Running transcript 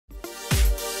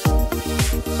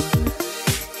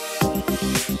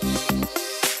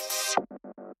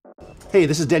Hey,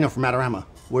 this is Daniel from Adorama.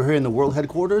 We're here in the world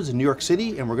headquarters in New York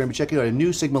City, and we're going to be checking out a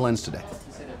new Sigma lens today.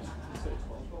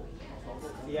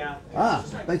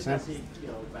 Thanks, man.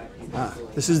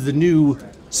 This is the new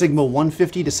Sigma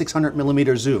 150 to 600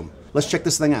 millimeter zoom. Let's check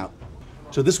this thing out.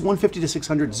 So this 150 to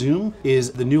 600 zoom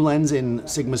is the new lens in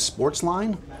Sigma's sports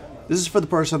line. This is for the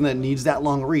person that needs that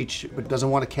long reach, but doesn't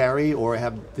want to carry or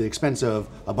have the expense of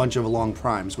a bunch of long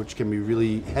primes, which can be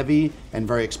really heavy and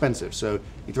very expensive. So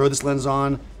you throw this lens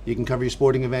on, you can cover your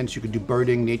sporting events, you can do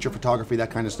birding, nature photography,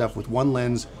 that kind of stuff with one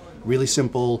lens. Really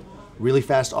simple, really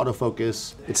fast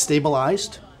autofocus. It's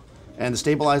stabilized, and the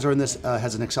stabilizer in this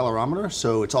has an accelerometer,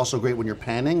 so it's also great when you're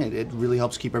panning. It really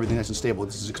helps keep everything nice and stable.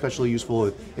 This is especially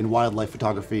useful in wildlife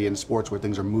photography and sports where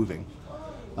things are moving.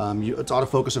 It's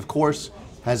autofocus, of course,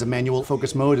 has a manual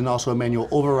focus mode and also a manual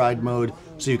override mode,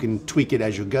 so you can tweak it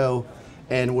as you go.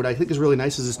 And what I think is really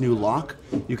nice is this new lock.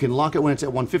 You can lock it when it's at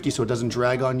 150 so it doesn't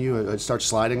drag on you. It starts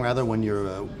sliding rather when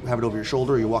you have it over your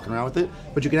shoulder or you're walking around with it.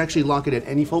 But you can actually lock it at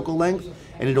any focal length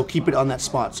and it'll keep it on that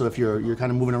spot. So if you're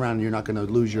kind of moving around, you're not going to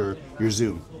lose your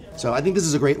zoom. So I think this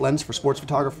is a great lens for sports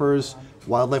photographers,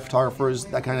 wildlife photographers,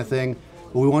 that kind of thing.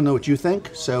 But we want to know what you think.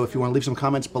 So if you want to leave some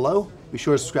comments below, be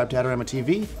sure to subscribe to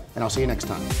AdoramaTV, and I'll see you next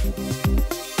time.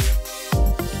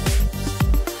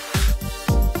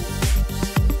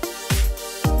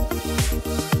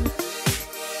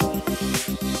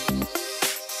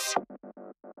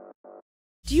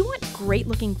 Do you want great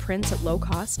looking prints at low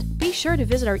cost? Be sure to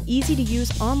visit our easy to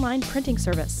use online printing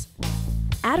service.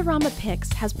 Adorama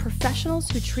Pix has professionals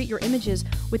who treat your images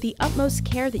with the utmost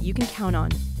care that you can count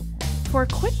on. For a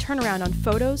quick turnaround on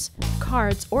photos,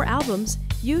 cards, or albums,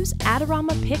 use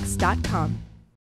AdoramaPix.com.